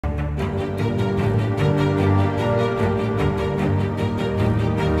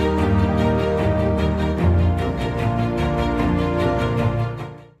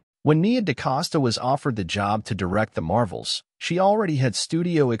When Nia DaCosta was offered the job to direct the Marvels, she already had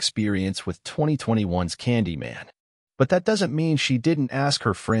studio experience with 2021's Candyman. But that doesn't mean she didn't ask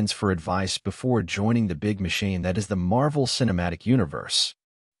her friends for advice before joining the big machine that is the Marvel Cinematic Universe.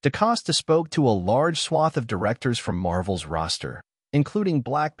 DaCosta spoke to a large swath of directors from Marvel's roster, including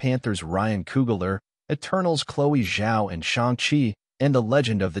Black Panther's Ryan Coogler, Eternals' Chloé Zhao and Shang-Chi, and the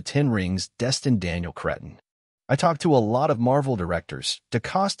Legend of the Ten Rings' Destin Cretton. I talked to a lot of Marvel directors,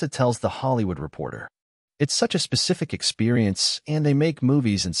 DaCosta tells The Hollywood Reporter. It's such a specific experience, and they make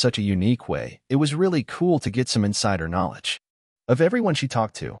movies in such a unique way. It was really cool to get some insider knowledge. Of everyone she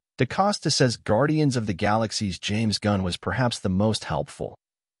talked to, DaCosta says Guardians of the Galaxy's James Gunn was perhaps the most helpful.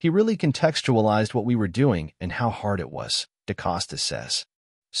 He really contextualized what we were doing and how hard it was, DaCosta says.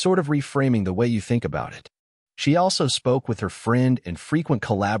 Sort of reframing the way you think about it. She also spoke with her friend and frequent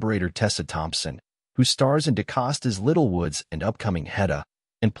collaborator Tessa Thompson, who stars in DaCosta's Little Woods and upcoming Hedda,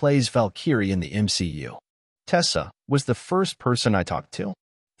 and plays Valkyrie in the MCU. Tessa was the first person I talked to.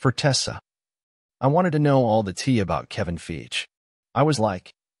 For Tessa, I wanted to know all the tea about Kevin Feige. I was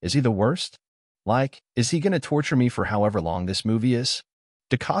like, is he the worst? Like, is he going to torture me for however long this movie is?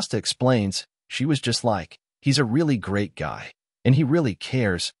 DaCosta explains, she was just like, he's a really great guy, and he really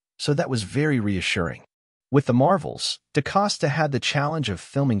cares, so that was very reassuring. With the Marvels, DaCosta had the challenge of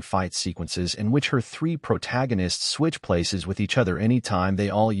filming fight sequences in which her three protagonists switch places with each other anytime they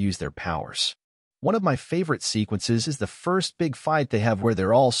all use their powers. One of my favorite sequences is the first big fight they have where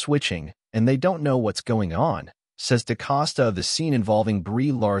they're all switching, and they don't know what's going on, says DaCosta of the scene involving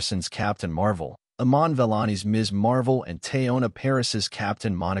Brie Larson's Captain Marvel, Iman Vellani's Ms. Marvel, and Teyonah Parris's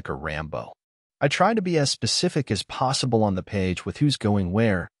Captain Monica Rambeau. I try to be as specific as possible on the page with who's going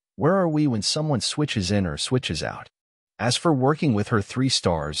where are we when someone switches in or switches out. As for working with her three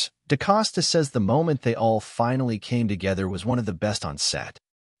stars, DaCosta says the moment they all finally came together was one of the best on set.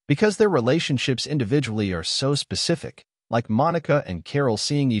 Because their relationships individually are so specific, like Monica and Carol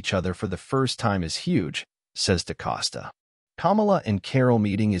seeing each other for the first time is huge, says DaCosta. Kamala and Carol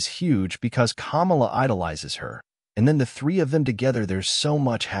meeting is huge because Kamala idolizes her, and then the three of them together, there's so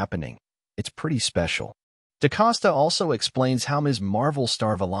much happening. It's pretty special. DaCosta also explains how Ms. Marvel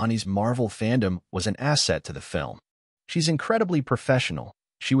star Vellani's Marvel fandom was an asset to the film. She's incredibly professional.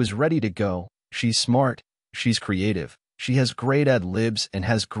 She was ready to go. She's smart. She's creative. She has great ad-libs and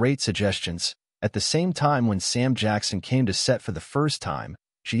has great suggestions. At the same time, when Sam Jackson came to set for the first time,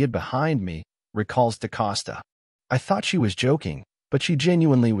 she hid behind me, recalls DaCosta. I thought she was joking, but she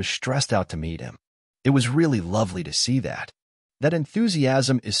genuinely was stressed out to meet him. It was really lovely to see that. That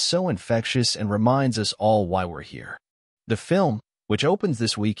enthusiasm is so infectious and reminds us all why we're here. The film, which opens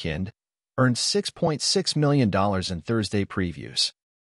this weekend, earned $6.6 million in Thursday previews.